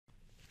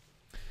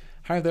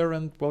Hi there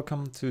and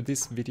welcome to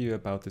this video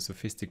about the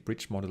SOFiSTiK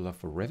Bridge Modeler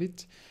for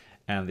Revit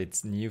and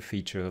its new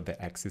feature,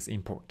 the axis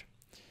import.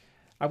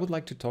 I would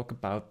like to talk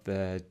about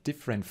the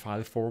different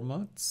file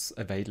formats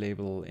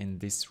available in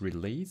this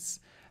release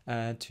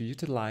to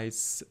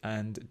utilize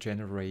and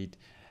generate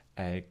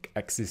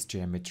axis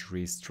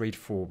geometry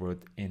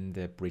straightforward in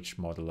the Bridge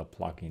Modeler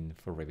plugin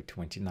for Revit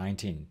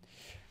 2019.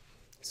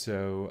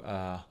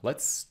 So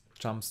let's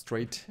jump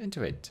straight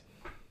into it.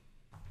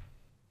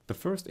 The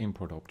first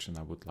import option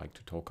I would like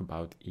to talk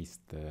about is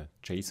the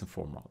JSON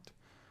format.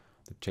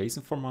 The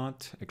JSON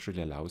format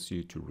actually allows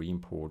you to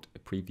re-import a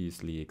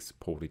previously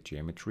exported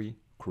geometry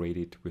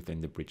created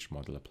within the Bridge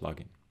Modeler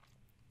plugin.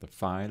 The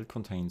file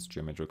contains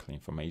geometrical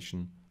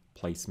information,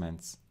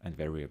 placements, and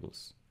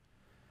variables.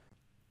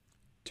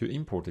 To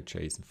import a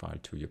JSON file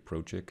to your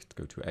project,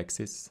 go to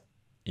Axis,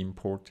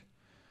 Import,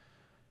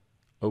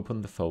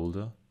 open the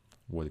folder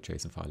where the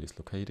JSON file is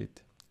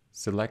located,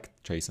 select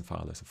JSON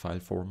file as a file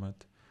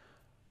format,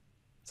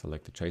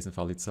 select the JSON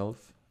file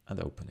itself and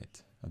open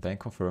it, and then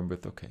confirm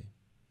with OK.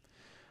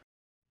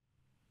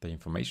 The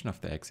information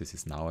of the axis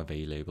is now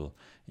available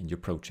in your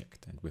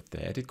project, and with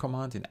the edit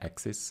command in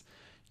Axis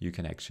you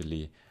can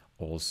actually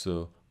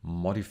also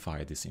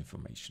modify this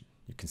information.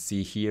 You can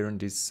see here in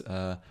this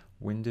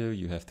window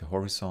you have the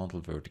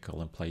horizontal,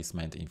 vertical and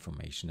placement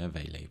information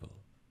available.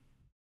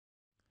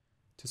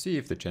 To see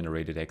if the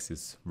generated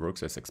axis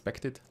works as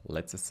expected,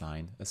 let's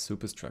assign a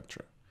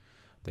superstructure.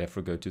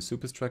 Therefore, go to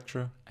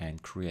Superstructure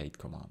and Create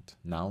command.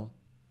 Now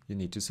you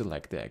need to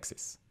select the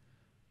axis.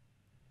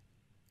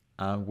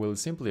 I will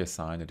simply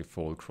assign a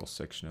default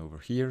cross-section over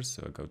here,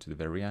 so I go to the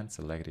very end,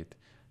 select it,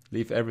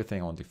 leave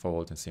everything on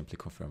default and simply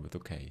confirm with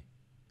OK.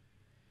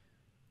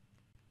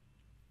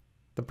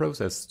 The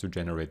process to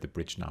generate the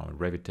bridge now in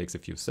Revit takes a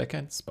few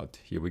seconds, but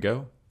here we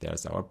go,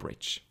 there's our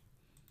bridge.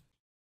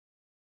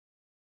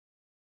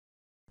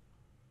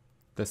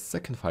 The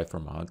second file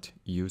format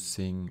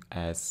using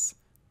as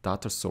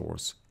data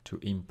source to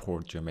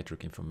import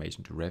geometric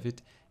information to Revit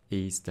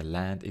is the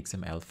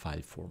LandXML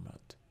file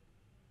format.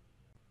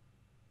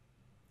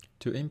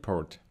 To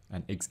import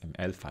an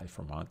XML file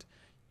format,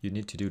 you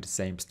need to do the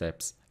same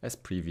steps as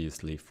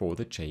previously for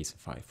the JSON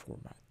file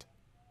format.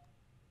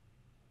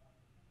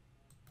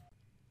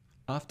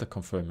 After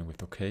confirming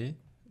with OK,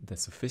 the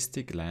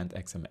SOFiSTiK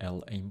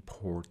LandXML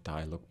import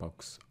dialog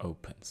box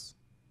opens.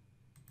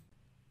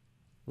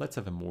 Let's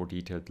have a more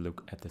detailed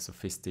look at the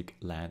SOFiSTiK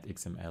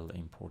LandXML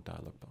import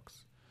dialog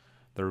box.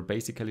 There are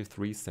basically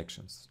three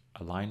sections: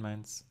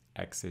 alignments,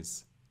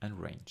 axis, and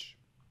range.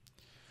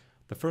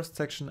 The first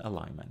section,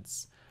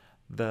 alignments.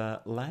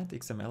 The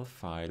LandXML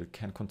file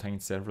can contain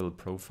several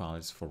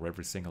profiles for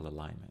every single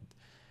alignment.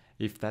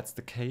 If that's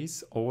the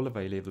case, all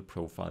available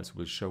profiles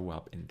will show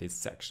up in this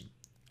section.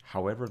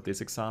 However,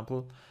 this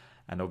example,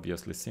 an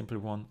obviously simple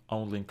one,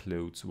 only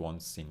includes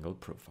one single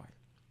profile.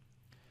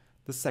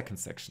 The second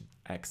section,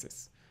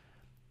 axis.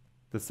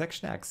 The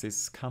section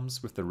axis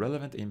comes with the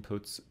relevant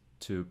inputs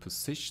to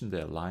position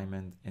the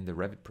alignment in the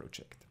Revit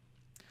project.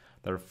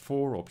 There are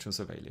four options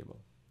available: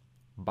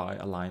 by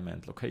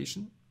alignment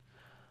location,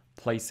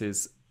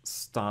 places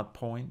start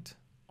point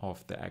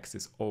of the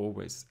axis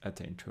always at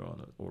the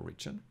internal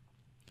origin.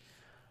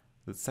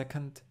 The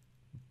second,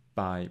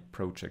 by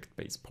project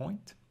base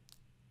point.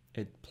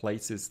 It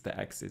places the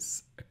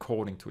axis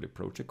according to the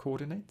project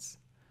coordinates.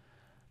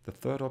 The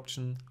third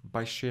option,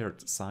 by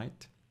shared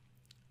site.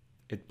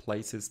 It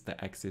places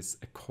the axis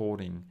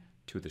according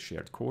to the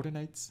shared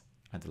coordinates.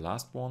 And the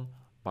last one,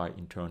 by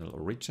internal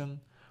origin,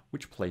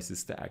 which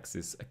places the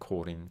axis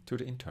according to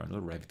the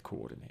internal Revit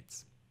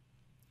coordinates.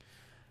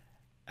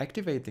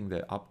 Activating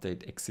the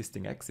Update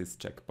Existing Axis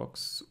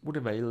checkbox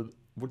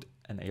would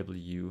enable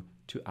you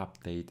to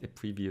update a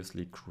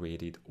previously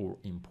created or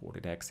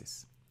imported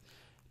axis.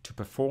 To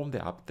perform the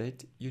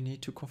update, you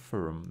need to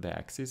confirm the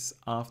axis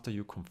after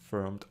you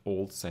confirmed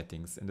all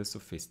settings in the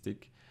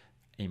SOFiSTiK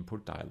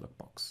import dialog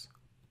box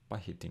by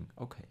hitting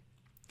OK.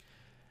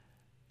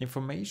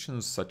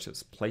 Information such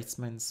as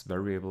placements,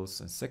 variables,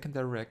 and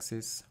secondary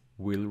axes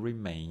will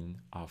remain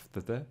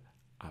after the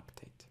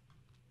update.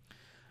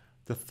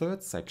 The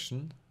third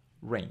section,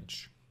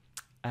 range.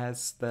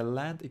 As the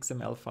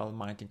LandXML file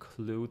might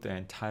include the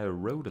entire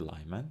road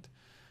alignment,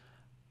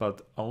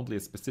 but only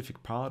a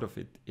specific part of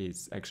it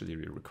is actually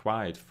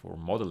required for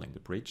modeling the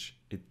bridge,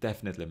 it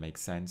definitely makes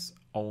sense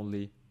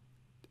only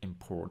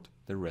import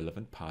the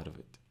relevant part of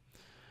it.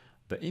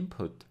 The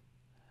input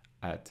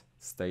at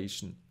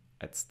station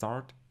at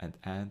start and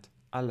end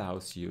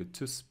allows you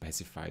to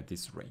specify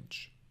this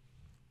range.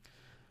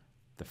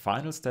 The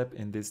final step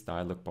in this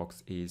dialog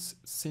box is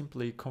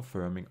simply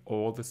confirming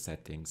all the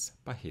settings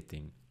by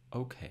hitting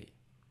OK.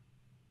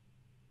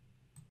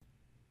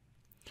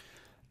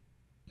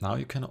 Now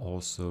you can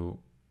also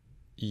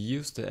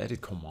use the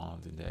edit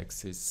command in the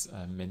Axis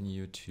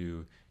menu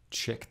to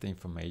check the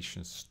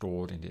information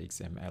stored in the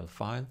XML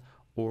file,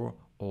 or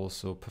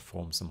also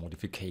perform some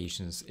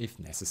modifications if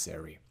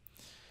necessary.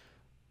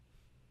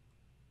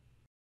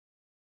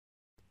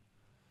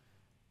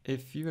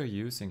 If you are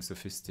using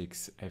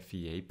SOFiSTiK's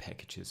FEA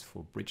packages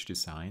for bridge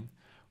design,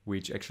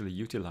 which actually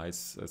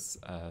utilizes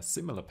a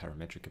similar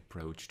parametric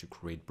approach to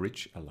create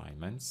bridge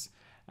alignments.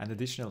 An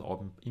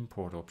additional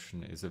import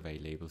option is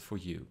available for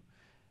you,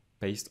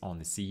 based on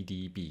the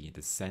CDB,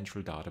 the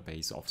central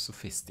database of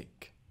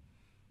SOFiSTiK.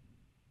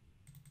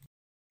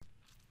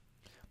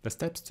 The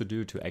steps to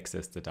do to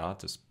access the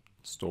data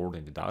stored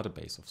in the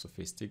database of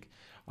SOFiSTiK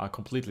are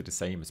completely the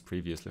same as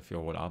previously for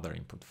all other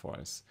input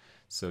files.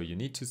 So you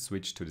need to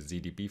switch to the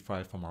ZDB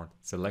file format,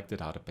 select the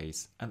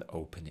database and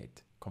open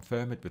it.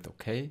 Confirm it with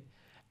OK,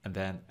 and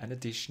then an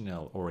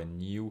additional or a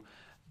new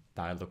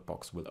dialog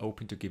box will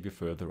open to give you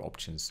further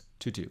options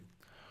to do.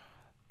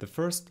 The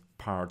first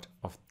part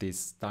of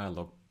this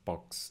dialog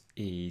box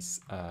is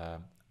a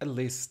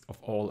list of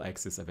all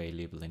access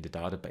available in the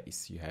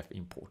database you have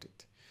imported.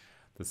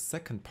 The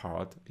second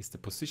part is the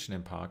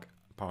positioning part,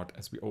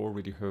 as we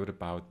already heard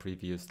about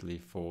previously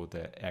for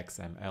the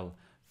XML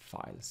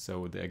file.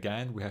 So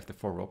again, we have the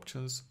 4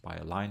 options: by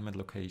alignment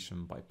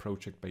location, by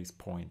project base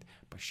point,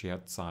 by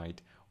shared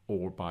site,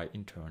 or by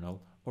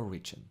internal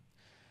origin.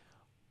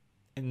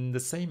 In the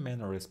same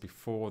manner as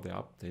before, the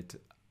update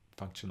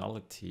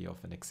functionality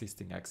of an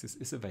existing axis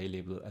is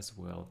available as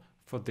well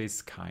for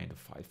this kind of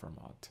file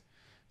format.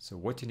 So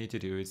what you need to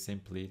do is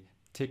simply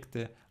tick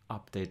the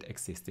update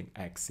existing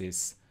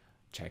axis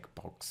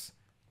checkbox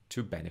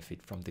to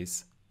benefit from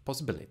this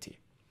possibility.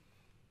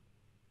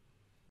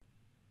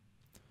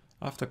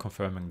 After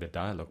confirming the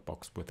dialog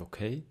box with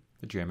OK,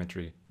 the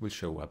geometry will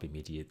show up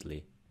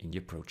immediately in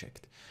your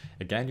project.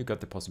 Again, you got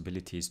the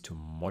possibilities to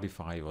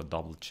modify or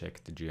double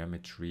check the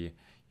geometry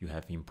you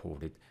have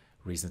imported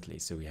recently.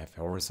 So we have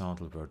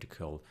horizontal,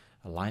 vertical,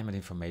 alignment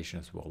information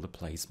as well, the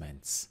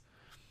placements.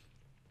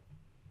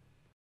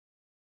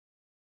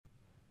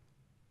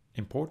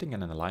 Importing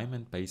an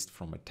alignment based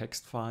from a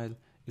text file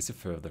is a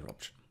further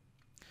option.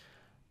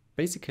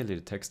 Basically,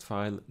 the text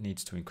file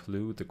needs to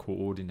include the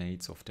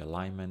coordinates of the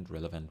alignment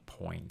relevant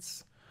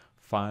points.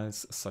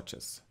 Files such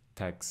as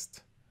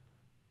text,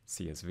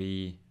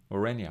 CSV,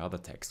 or any other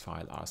text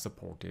file are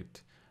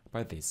supported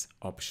by this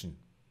option.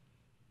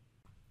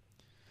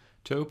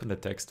 To open the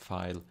text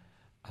file,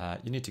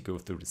 you need to go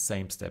through the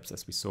same steps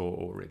as we saw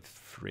already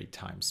 3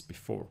 times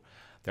before.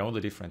 The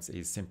only difference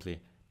is simply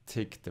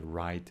tick the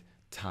right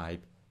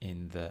type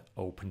in the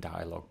open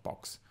dialog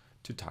box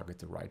to target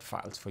the right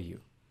files for you.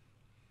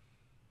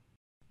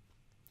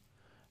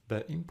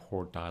 The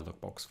import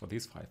dialog box for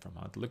this file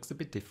format looks a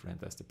bit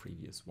different as the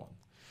previous one.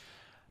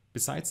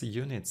 Besides the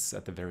units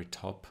at the very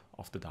top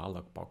of the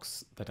dialog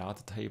box, the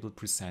data table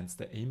presents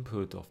the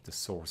input of the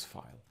source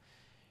file.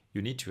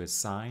 You need to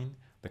assign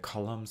the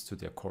columns to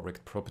their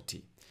correct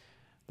property.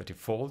 The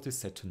default is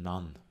set to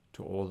none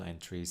to all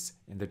entries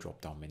in the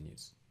drop-down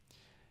menus.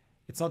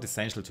 It's not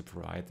essential to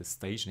provide the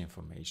station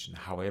information,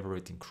 however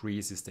it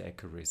increases the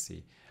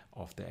accuracy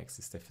of the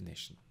axis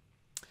definition.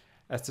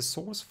 As the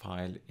source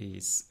file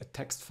is a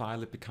text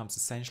file, it becomes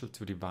essential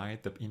to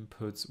divide the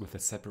inputs with a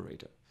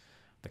separator.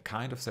 The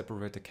kind of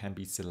separator can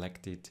be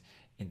selected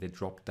in the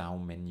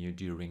drop-down menu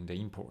during the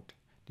import.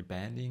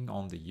 Depending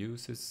on the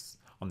used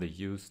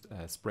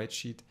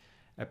spreadsheet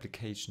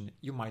application,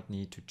 you might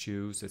need to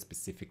choose a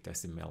specific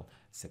decimal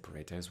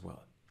separator as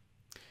well.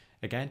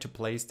 Again, to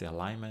place the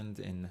alignment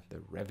in the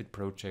Revit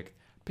project,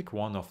 pick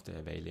one of the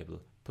available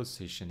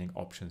positioning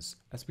options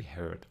as we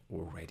heard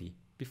already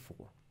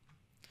before.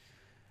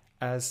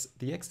 As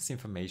the axis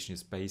information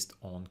is based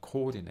on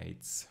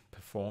coordinates,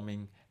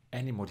 performing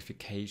any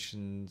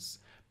modifications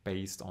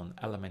based on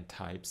element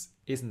types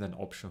isn't an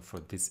option for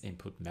this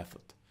input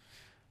method.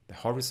 The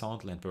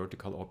horizontal and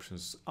vertical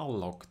options are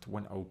locked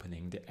when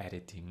opening the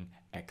editing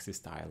axis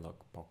dialog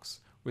box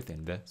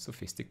within the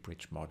SOFiSTiK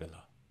Bridge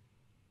Modeler.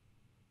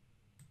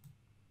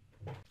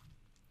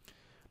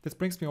 This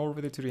brings me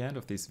already to the end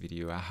of this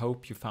video. I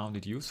hope you found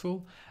it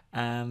useful,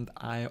 and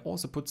I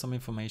also put some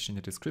information in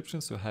the description,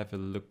 so have a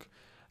look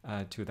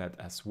to that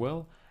as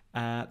well.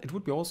 And it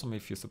would be awesome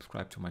if you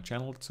subscribe to my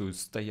channel to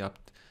stay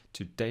up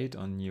to date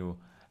on new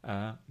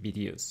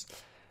videos.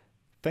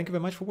 Thank you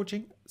very much for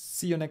watching.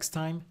 See you next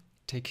time.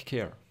 Take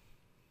care.